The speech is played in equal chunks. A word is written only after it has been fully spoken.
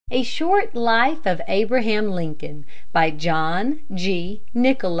A Short Life of Abraham Lincoln by John G.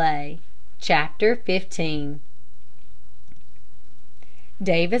 Nicolay. Chapter 15.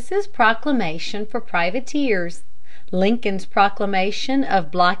 Davis's proclamation for privateers. Lincoln's proclamation of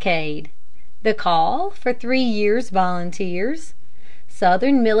blockade. The call for 3 years' volunteers.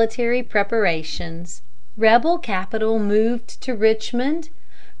 Southern military preparations. Rebel capital moved to Richmond.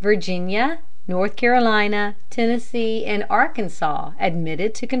 Virginia, North Carolina, Tennessee, and Arkansas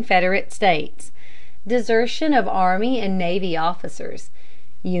admitted to Confederate States. Desertion of Army and Navy officers.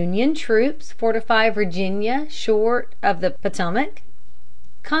 Union troops fortify Virginia shore of the Potomac.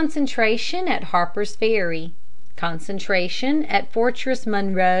 Concentration at Harper's Ferry. Concentration at Fortress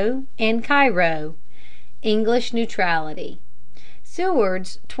Monroe and Cairo. English neutrality.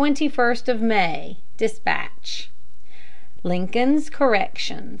 Seward's 21st of May dispatch. Lincoln's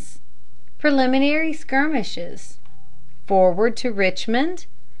corrections. Preliminary skirmishes. Forward to Richmond.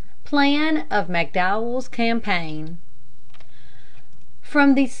 Plan of McDowell's campaign.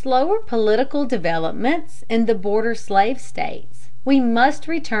 From the slower political developments in the border slave states, we must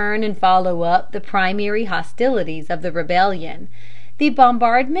return and follow up the primary hostilities of the rebellion. The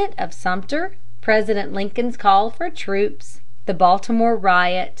bombardment of Sumter, President Lincoln's call for troops, the Baltimore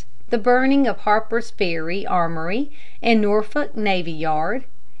riot, the burning of Harper's Ferry Armory and Norfolk Navy Yard,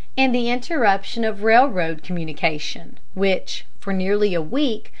 and the interruption of railroad communication, which, for nearly a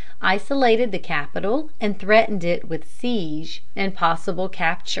week, isolated the capital and threatened it with siege and possible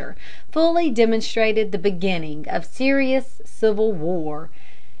capture, fully demonstrated the beginning of serious civil war.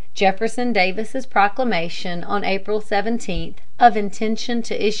 Jefferson Davis's proclamation on April 17th of intention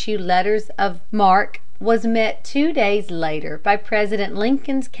to issue letters of marque was met 2 days later by President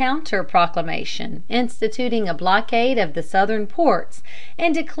Lincoln's counter-proclamation instituting a blockade of the Southern ports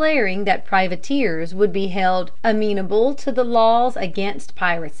and declaring that privateers would be held amenable to the laws against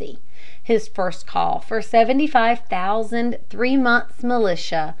piracy. His first call for 75,000 3-months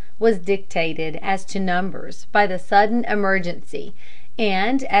militia was dictated as to numbers by the sudden emergency,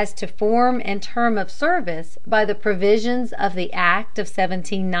 and as to form and term of service by the provisions of the Act of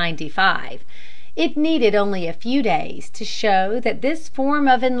 1795. It needed only a few days to show that this form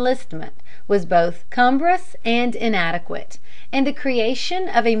of enlistment was both cumbrous and inadequate, and the creation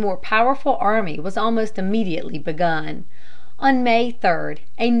of a more powerful army was almost immediately begun. On May 3d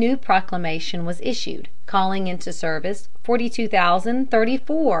a new proclamation was issued, calling into service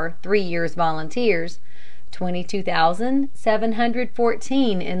 42,034 3 years volunteers,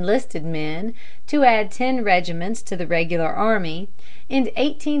 22,714 enlisted men to add 10 regiments to the regular army, and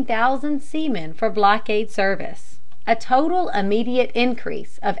 18,000 seamen for blockade service, a total immediate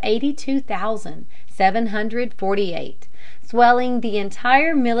increase of 82,748, swelling the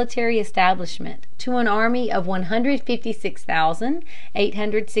entire military establishment to an army of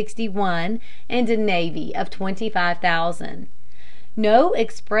 156,861 and a navy of 25,000. No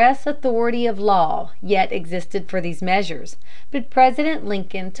express authority of law yet existed for these measures, but President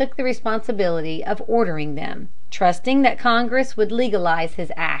Lincoln took the responsibility of ordering them, trusting that Congress would legalize his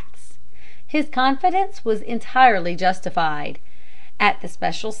acts. His confidence was entirely justified. At the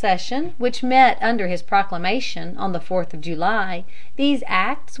special session which met under his proclamation on the 4th of July, these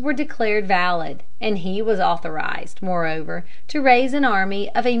acts were declared valid, and he was authorized, moreover, to raise an army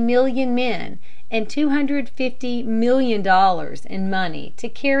of 1,000,000 men and $250 millions in money to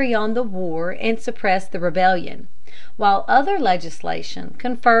carry on the war and suppress the rebellion, while other legislation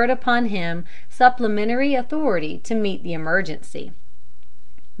conferred upon him supplementary authority to meet the emergency.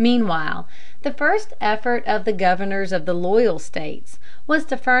 Meanwhile, the first effort of the governors of the loyal states was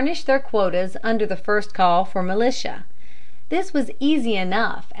to furnish their quotas under the first call for militia. This was easy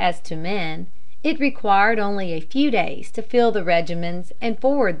enough as to men. It required only a few days to fill the regiments and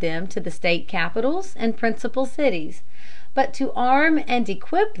forward them to the state capitals and principal cities. But to arm and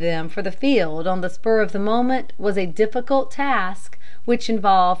equip them for the field on the spur of the moment was a difficult task which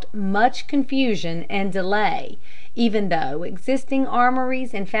involved much confusion and delay, even though existing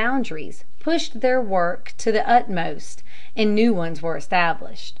armories and foundries pushed their work to the utmost and new ones were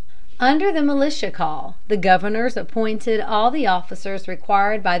established. Under the militia call, the governors appointed all the officers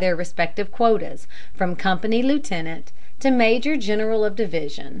required by their respective quotas, from company lieutenant to major general of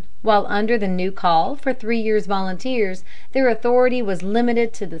division, while under the new call for 3 years volunteers, their authority was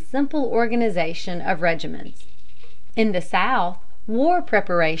limited to the simple organization of regiments. In the South, war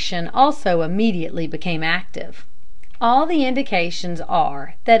preparation also immediately became active. All the indications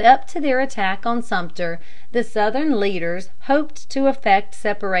are that up to their attack on Sumter, the Southern leaders hoped to effect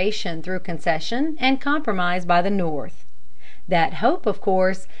separation through concession and compromise by the North. That hope, of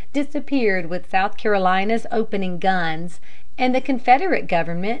course, disappeared with South Carolina's opening guns and the Confederate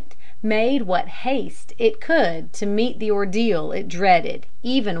government made what haste it could to meet the ordeal it dreaded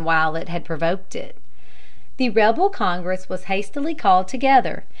even while it had provoked it. The rebel Congress was hastily called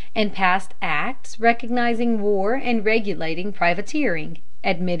together, and passed acts recognizing war and regulating privateering,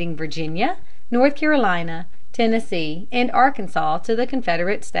 admitting Virginia, North Carolina, Tennessee, and Arkansas to the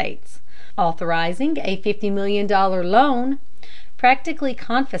Confederate States, authorizing a $50 million loan, practically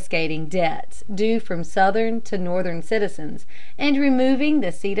confiscating debts due from Southern to Northern citizens, and removing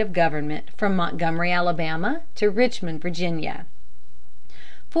the seat of government from Montgomery, Alabama, to Richmond, Virginia.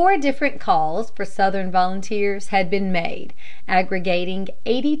 4 different calls for Southern volunteers had been made, aggregating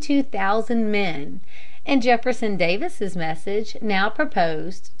 82,000 men, and Jefferson Davis's message now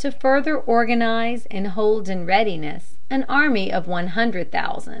proposed to further organize and hold in readiness an army of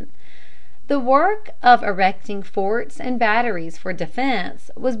 100,000. The work of erecting forts and batteries for defense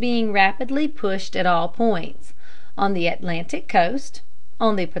was being rapidly pushed at all points, on the Atlantic coast,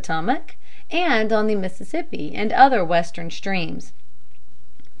 on the Potomac, and on the Mississippi and other western streams.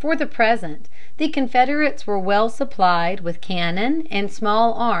 For the present, the Confederates were well supplied with cannon and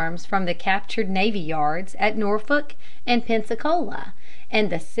small arms from the captured navy yards at Norfolk and Pensacola, and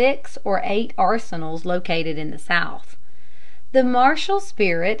the 6 or 8 arsenals located in the South. The martial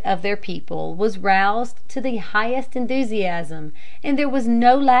spirit of their people was roused to the highest enthusiasm, and there was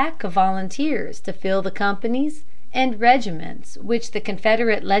no lack of volunteers to fill the companies and regiments which the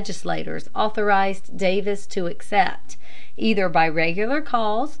Confederate legislators authorized Davis to accept, either by regular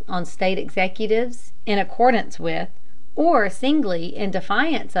calls on state executives in accordance with, or singly in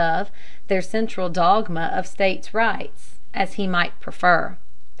defiance of, their central dogma of states' rights, as he might prefer.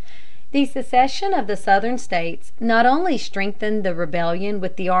 The secession of the Southern states not only strengthened the rebellion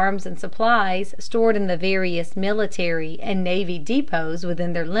with the arms and supplies stored in the various military and navy depots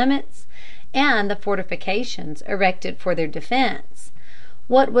within their limits, and the fortifications erected for their defense.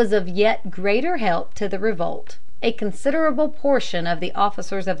 What was of yet greater help to the revolt, a considerable portion of the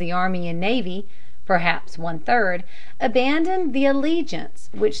officers of the army and navy, perhaps 1/3, abandoned the allegiance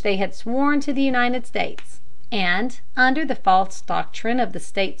which they had sworn to the United States, and, under the false doctrine of the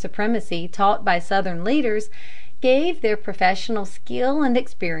state supremacy taught by Southern leaders, gave their professional skill and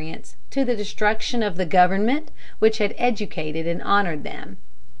experience to the destruction of the government which had educated and honored them.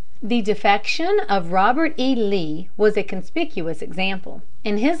 The defection of Robert E. Lee was a conspicuous example,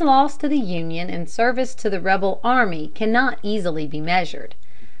 and his loss to the Union in service to the rebel army cannot easily be measured.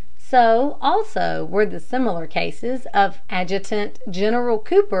 So also were the similar cases of Adjutant General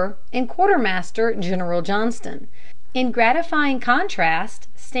Cooper and Quartermaster General Johnston. In gratifying contrast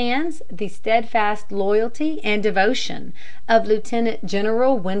stands the steadfast loyalty and devotion of Lieutenant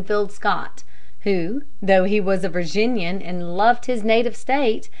General Winfield Scott, who, though he was a Virginian and loved his native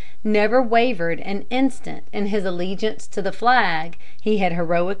state, never wavered an instant in his allegiance to the flag he had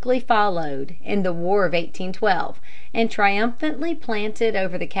heroically followed in the War of 1812, and triumphantly planted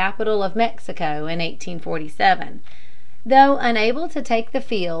over the capital of Mexico in 1847. Though unable to take the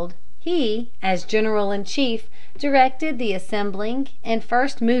field, he, as general in chief, directed the assembling and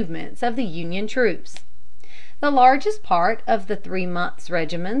first movements of the Union troops. The largest part of the 3 months'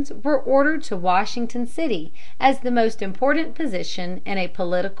 regiments were ordered to Washington City as the most important position in a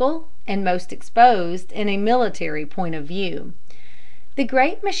political and most exposed in a military point of view. The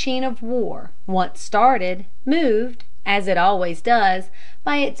great machine of war, once started, moved, as it always does,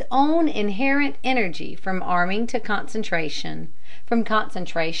 by its own inherent energy from arming to concentration, from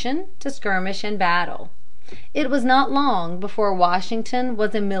concentration to skirmish and battle. It was not long before Washington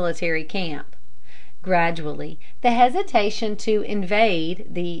was a military camp. Gradually, the hesitation to invade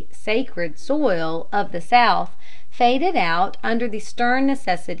the "sacred soil" of the South faded out under the stern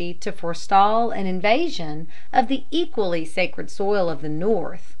necessity to forestall an invasion of the equally sacred soil of the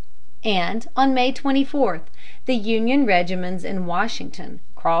North, and on May 24th the Union regiments in Washington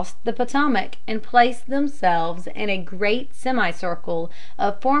crossed the Potomac and placed themselves in a great semicircle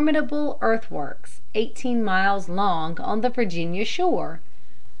of formidable earthworks 18 miles long on the Virginia shore,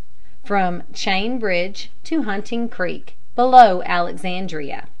 from Chain Bridge to Hunting Creek, below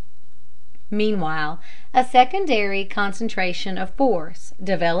Alexandria. Meanwhile, a secondary concentration of force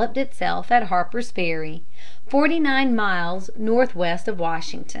developed itself at Harper's Ferry, 49 miles northwest of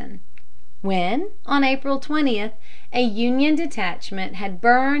Washington. When, on April 20th, a Union detachment had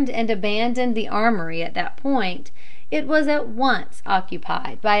burned and abandoned the armory at that point, it was at once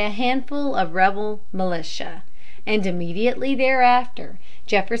occupied by a handful of rebel militia, and immediately thereafter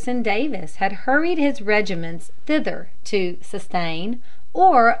Jefferson Davis had hurried his regiments thither to sustain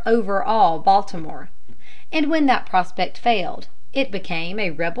or overawe Baltimore. And when that prospect failed, it became a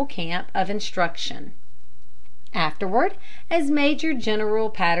rebel camp of instruction. Afterward, as Major General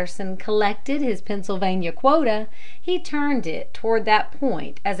Patterson collected his Pennsylvania quota, he turned it toward that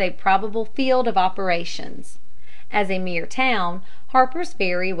point as a probable field of operations. As a mere town, Harper's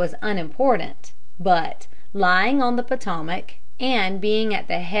Ferry was unimportant, but, lying on the Potomac, and being at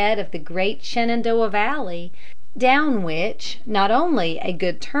the head of the great Shenandoah Valley, down which not only a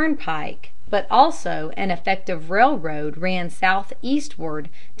good turnpike but also an effective railroad ran southeastward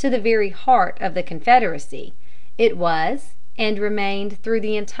to the very heart of the Confederacy, it was, and remained through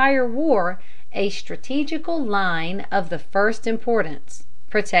the entire war, a strategical line of the first importance,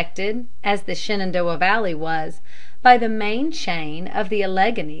 protected, as the Shenandoah Valley was, by the main chain of the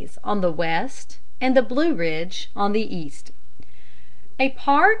Alleghanies on the west and the Blue Ridge on the east. A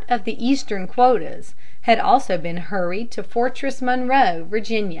part of the eastern quotas had also been hurried to Fortress Monroe,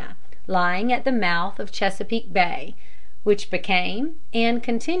 Virginia, lying at the mouth of Chesapeake Bay, which became and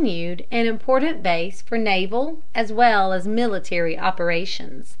continued an important base for naval as well as military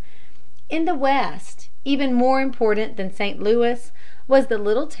operations. In the West, even more important than St. Louis, was the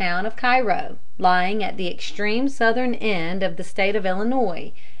little town of Cairo, lying at the extreme southern end of the state of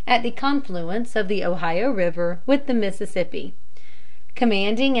Illinois, at the confluence of the Ohio River with the Mississippi.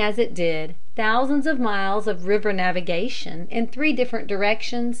 Commanding, as it did, thousands of miles of river navigation in 3 different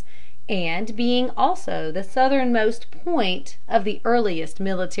directions, and being also the southernmost point of the earliest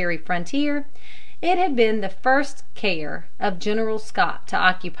military frontier, it had been the first care of General Scott to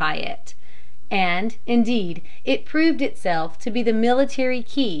occupy it, and, indeed, it proved itself to be the military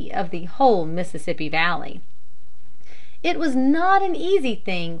key of the whole Mississippi Valley. It was not an easy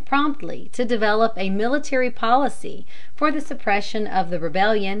thing promptly to develop a military policy for the suppression of the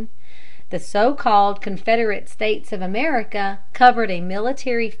rebellion. The so-called Confederate States of America covered a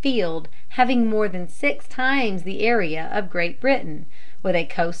military field having more than 6 times the area of Great Britain, with a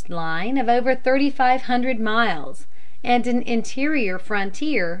coastline of over 3,500 miles, and an interior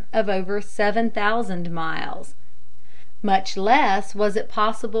frontier of over 7,000 miles. Much less was it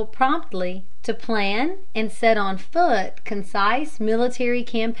possible promptly to plan and set on foot concise military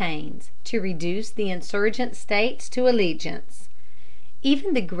campaigns to reduce the insurgent states to allegiance.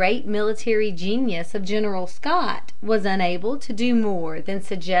 Even the great military genius of General Scott was unable to do more than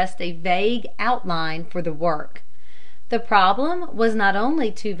suggest a vague outline for the work. The problem was not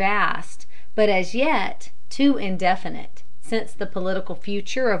only too vast, but as yet too indefinite, since the political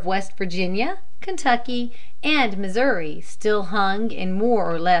future of West Virginia, Kentucky, and Missouri still hung in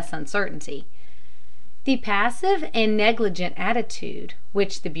more or less uncertainty. The passive and negligent attitude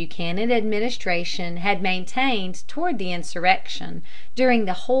which the Buchanan administration had maintained toward the insurrection during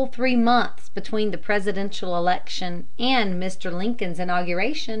the whole 3 months between the presidential election and Mr. Lincoln's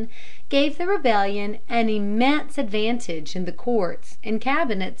inauguration gave the rebellion an immense advantage in the courts and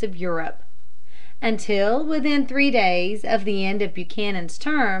cabinets of Europe. Until within 3 days of the end of Buchanan's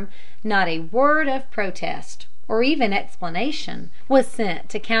term, not a word of protest or even explanation was sent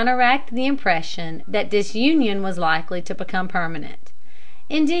to counteract the impression that disunion was likely to become permanent.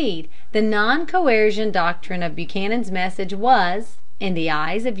 Indeed, the non-coercion doctrine of Buchanan's message was, in the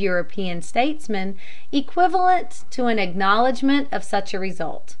eyes of European statesmen, equivalent to an acknowledgment of such a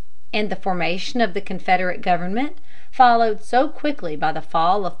result, and the formation of the Confederate government, followed so quickly by the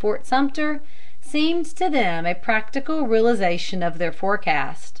fall of Fort Sumter, seemed to them a practical realization of their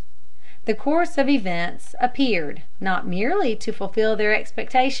forecast. The course of events appeared not merely to fulfill their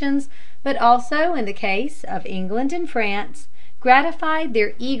expectations, but also, in the case of England and France, gratified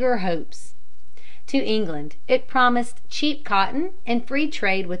their eager hopes. To England it promised cheap cotton and free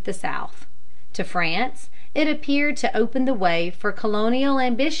trade with the South. To France it appeared to open the way for colonial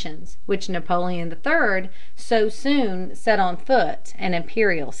ambitions which Napoleon III so soon set on foot an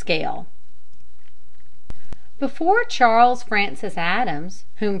imperial scale. Before Charles Francis Adams,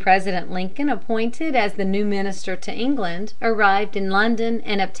 whom President Lincoln appointed as the new minister to England, arrived in London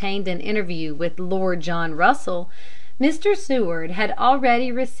and obtained an interview with Lord John Russell, Mr. Seward had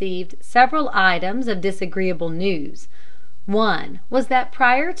already received several items of disagreeable news. One was that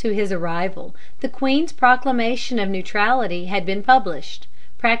prior to his arrival the Queen's proclamation of neutrality had been published,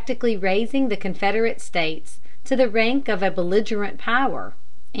 practically raising the Confederate States to the rank of a belligerent power,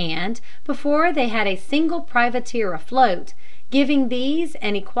 and, before they had a single privateer afloat, giving these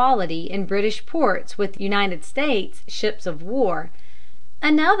an equality in British ports with United States ships of war.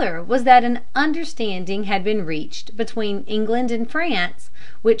 Another was that an understanding had been reached between England and France,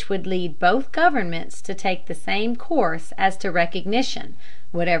 which would lead both governments to take the same course as to recognition,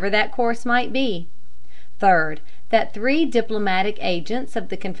 whatever that course might be. Third, that 3 diplomatic agents of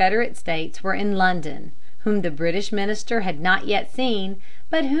the Confederate States were in London, whom the British minister had not yet seen,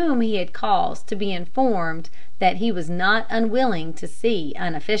 but whom he had caused to be informed that he was not unwilling to see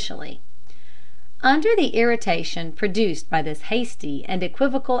unofficially. Under the irritation produced by this hasty and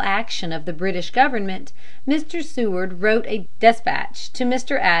equivocal action of the British government, Mr. Seward wrote a despatch to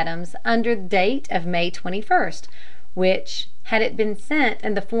Mr. Adams under date of May 21st, which, had it been sent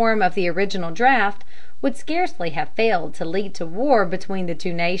in the form of the original draft, would scarcely have failed to lead to war between the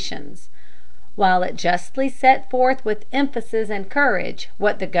two nations. While it justly set forth with emphasis and courage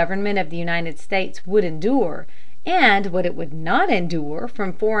what the government of the United States would endure, and what it would not endure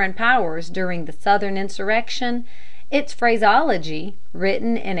from foreign powers during the Southern insurrection, its phraseology,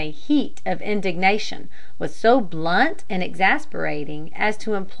 written in a heat of indignation, was so blunt and exasperating as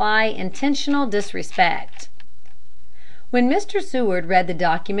to imply intentional disrespect. When Mr. Seward read the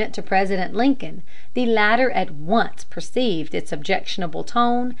document to President Lincoln, the latter at once perceived its objectionable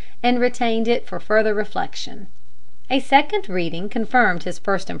tone and retained it for further reflection. A second reading confirmed his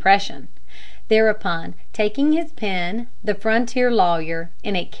first impression. Thereupon, taking his pen, the frontier lawyer,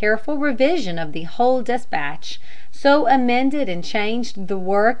 in a careful revision of the whole despatch, so amended and changed the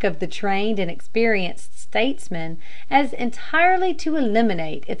work of the trained and experienced statesman as entirely to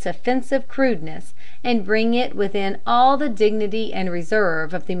eliminate its offensive crudeness and bring it within all the dignity and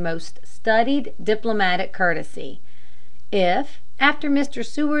reserve of the most studied diplomatic courtesy. If, after Mr.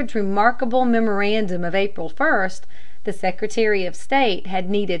 Seward's remarkable memorandum of April 1st, the Secretary of State had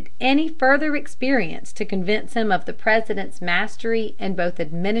needed any further experience to convince him of the President's mastery in both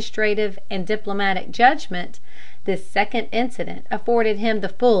administrative and diplomatic judgment, this second incident afforded him the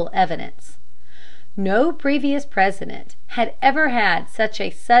full evidence. No previous president had ever had such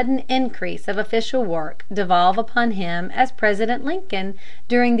a sudden increase of official work devolve upon him as President Lincoln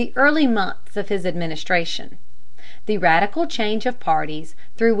during the early months of his administration. The radical change of parties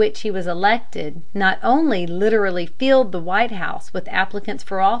through which he was elected not only literally filled the White House with applicants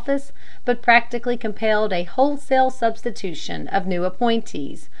for office, but practically compelled a wholesale substitution of new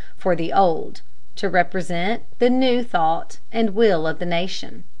appointees for the old, to represent the new thought and will of the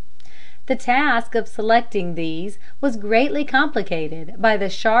nation. The task of selecting these was greatly complicated by the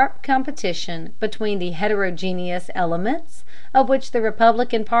sharp competition between the heterogeneous elements of which the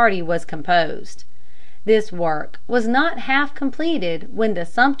Republican party was composed. This work was not half completed when the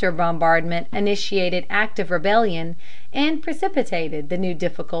Sumter bombardment initiated active rebellion and precipitated the new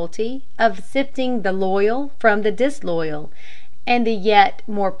difficulty of sifting the loyal from the disloyal, and the yet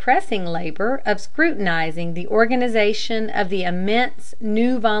more pressing labor of scrutinizing the organization of the immense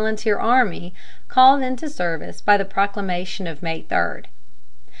new volunteer army called into service by the proclamation of May 3d.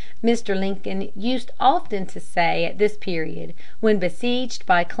 Mr. Lincoln used often to say at this period, when besieged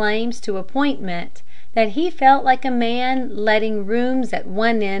by claims to appointment, that he felt like a man letting rooms at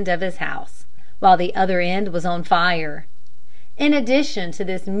one end of his house, while the other end was on fire. In addition to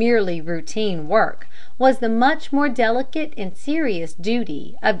this merely routine work was the much more delicate and serious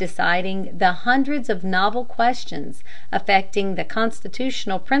duty of deciding the hundreds of novel questions affecting the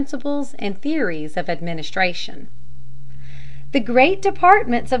constitutional principles and theories of administration. The great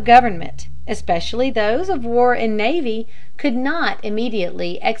departments of government, especially those of War and Navy, could not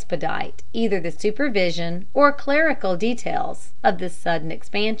immediately expedite either the supervision or clerical details of this sudden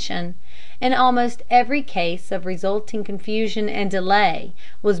expansion, and almost every case of resulting confusion and delay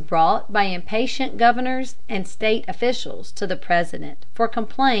was brought by impatient governors and state officials to the President for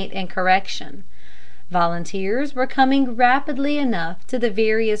complaint and correction. Volunteers were coming rapidly enough to the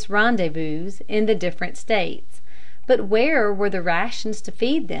various rendezvous in the different states, but where were the rations to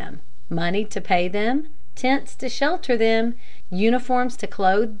feed them, money to pay them, tents to shelter them, uniforms to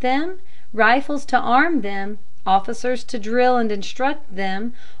clothe them, rifles to arm them, officers to drill and instruct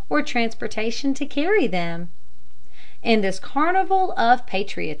them, or transportation to carry them? In this carnival of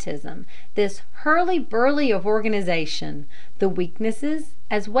patriotism, this hurly-burly of organization, the weaknesses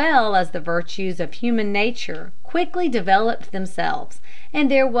as well as the virtues of human nature quickly developed themselves, and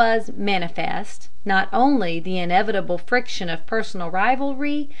there was manifest not only the inevitable friction of personal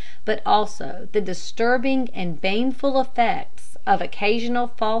rivalry, but also the disturbing and baneful effects of occasional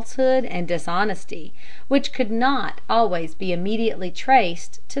falsehood and dishonesty, which could not always be immediately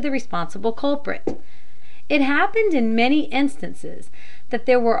traced to the responsible culprit. It happened in many instances that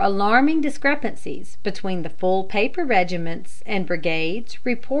there were alarming discrepancies between the full paper regiments and brigades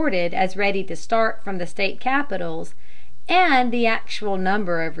reported as ready to start from the state capitals and the actual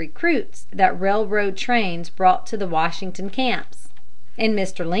number of recruits that railroad trains brought to the Washington camps. And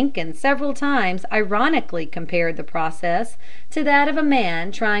Mr. Lincoln several times ironically compared the process to that of a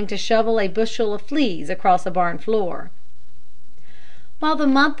man trying to shovel a bushel of fleas across a barn floor. while the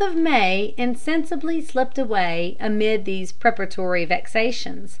month of May insensibly slipped away amid these preparatory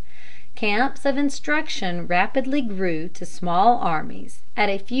vexations. Camps of instruction rapidly grew to small armies at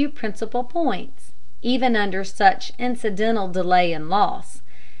a few principal points, even under such incidental delay and loss,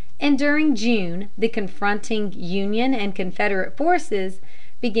 and during June the confronting Union and Confederate forces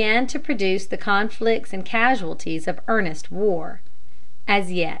began to produce the conflicts and casualties of earnest war.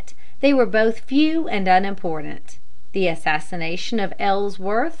 As yet they were both few and unimportant. The assassination of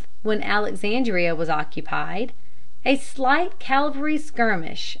Ellsworth when Alexandria was occupied, a slight cavalry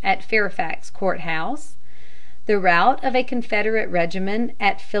skirmish at Fairfax Court House, the rout of a Confederate regiment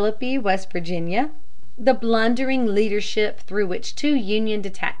at Philippi, West Virginia, the blundering leadership through which two Union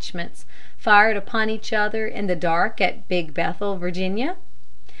detachments fired upon each other in the dark at Big Bethel, Virginia,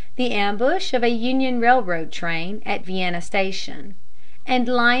 the ambush of a Union railroad train at Vienna Station, and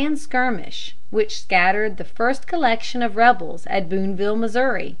Lyon's skirmish, which scattered the first collection of rebels at Boonville,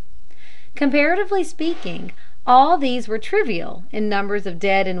 Missouri. Comparatively speaking, all these were trivial in numbers of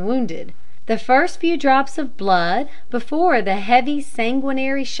dead and wounded, the first few drops of blood before the heavy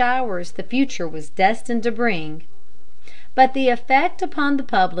sanguinary showers the future was destined to bring. But the effect upon the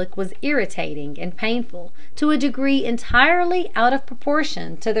public was irritating and painful to a degree entirely out of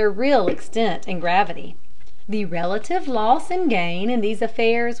proportion to their real extent and gravity. The relative loss and gain in these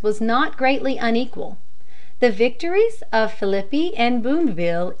affairs was not greatly unequal. The victories of Philippi and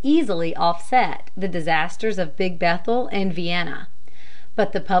Boonville easily offset the disasters of Big Bethel and Vienna.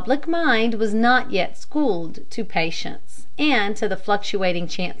 But the public mind was not yet schooled to patience and to the fluctuating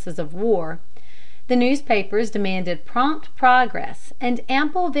chances of war. The newspapers demanded prompt progress and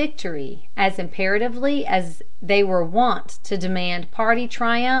ample victory as imperatively as they were wont to demand party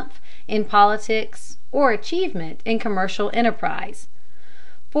triumph in politics or achievement in commercial enterprise.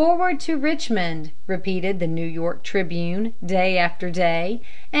 "Forward to Richmond," repeated the New York Tribune day after day,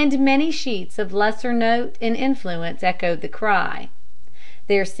 and many sheets of lesser note and influence echoed the cry.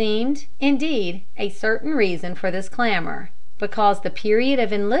 There seemed, indeed, a certain reason for this clamor, because the period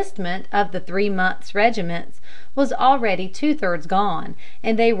of enlistment of the 3 months' regiments was already 2/3 gone,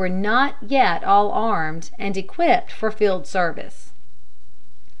 and they were not yet all armed and equipped for field service.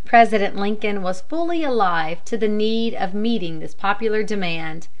 President Lincoln was fully alive to the need of meeting this popular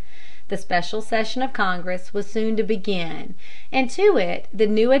demand. The special session of Congress was soon to begin, and to it the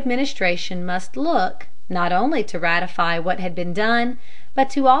new administration must look, not only to ratify what had been done, but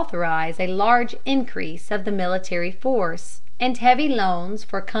to authorize a large increase of the military force, and heavy loans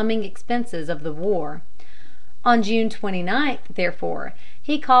for coming expenses of the war. On June 29th, therefore,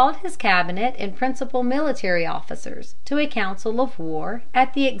 he called his cabinet and principal military officers to a council of war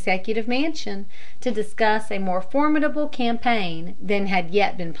at the Executive Mansion to discuss a more formidable campaign than had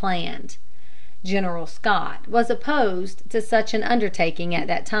yet been planned. General Scott was opposed to such an undertaking at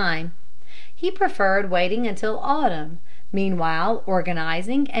that time. He preferred waiting until autumn, meanwhile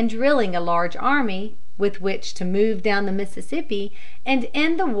organizing and drilling a large army with which to move down the Mississippi and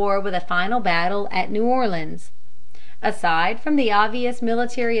end the war with a final battle at New Orleans. Aside from the obvious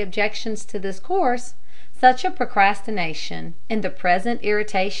military objections to this course, such a procrastination, in the present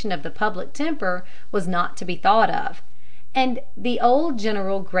irritation of the public temper, was not to be thought of, and the old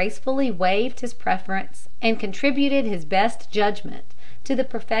general gracefully waived his preference and contributed his best judgment to the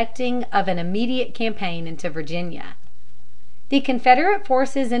perfecting of an immediate campaign into Virginia. The Confederate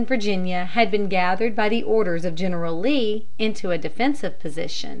forces in Virginia had been gathered by the orders of General Lee into a defensive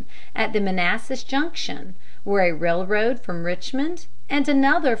position at the Manassas Junction, where a railroad from Richmond and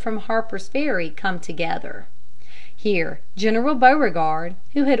another from Harper's Ferry come together. Here General Beauregard,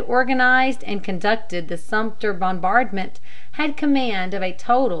 who had organized and conducted the Sumter bombardment, had command of a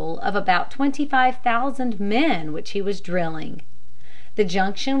total of about 25,000 men which he was drilling. The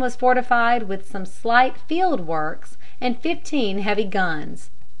junction was fortified with some slight field works and 15 heavy guns,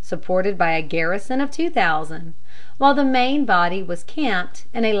 supported by a garrison of 2,000, while the main body was camped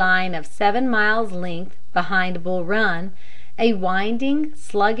in a line of 7 miles length behind Bull Run, a winding,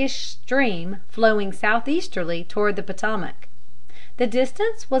 sluggish stream flowing southeasterly toward the Potomac. The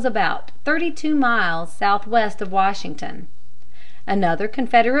distance was about 32 miles southwest of Washington. Another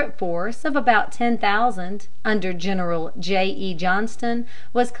Confederate force of about 10,000, under General J.E. Johnston,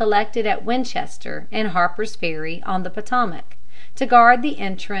 was collected at Winchester and Harper's Ferry on the Potomac, to guard the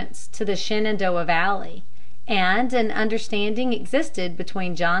entrance to the Shenandoah Valley, and an understanding existed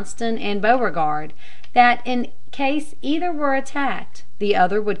between Johnston and Beauregard that in case either were attacked, the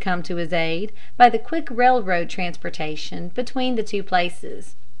other would come to his aid by the quick railroad transportation between the two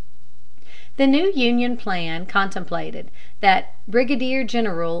places. The new Union plan contemplated that Brigadier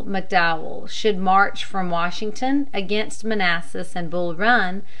General McDowell should march from Washington against Manassas and Bull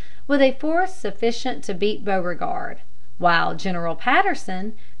Run with a force sufficient to beat Beauregard, while General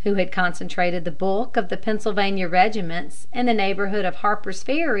Patterson, who had concentrated the bulk of the Pennsylvania regiments in the neighborhood of Harper's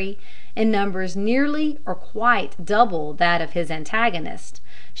Ferry in numbers nearly or quite double that of his antagonist,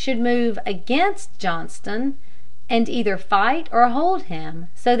 should move against Johnston and either fight or hold him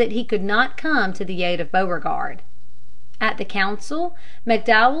so that he could not come to the aid of Beauregard. At the council,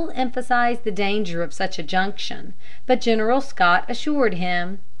 McDowell emphasized the danger of such a junction, but General Scott assured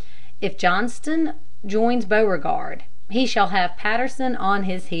him, "If Johnston joins Beauregard, he shall have Patterson on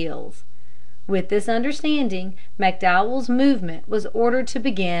his heels." With this understanding, McDowell's movement was ordered to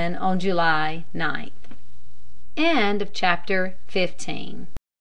begin on July 9th. Chapter 16.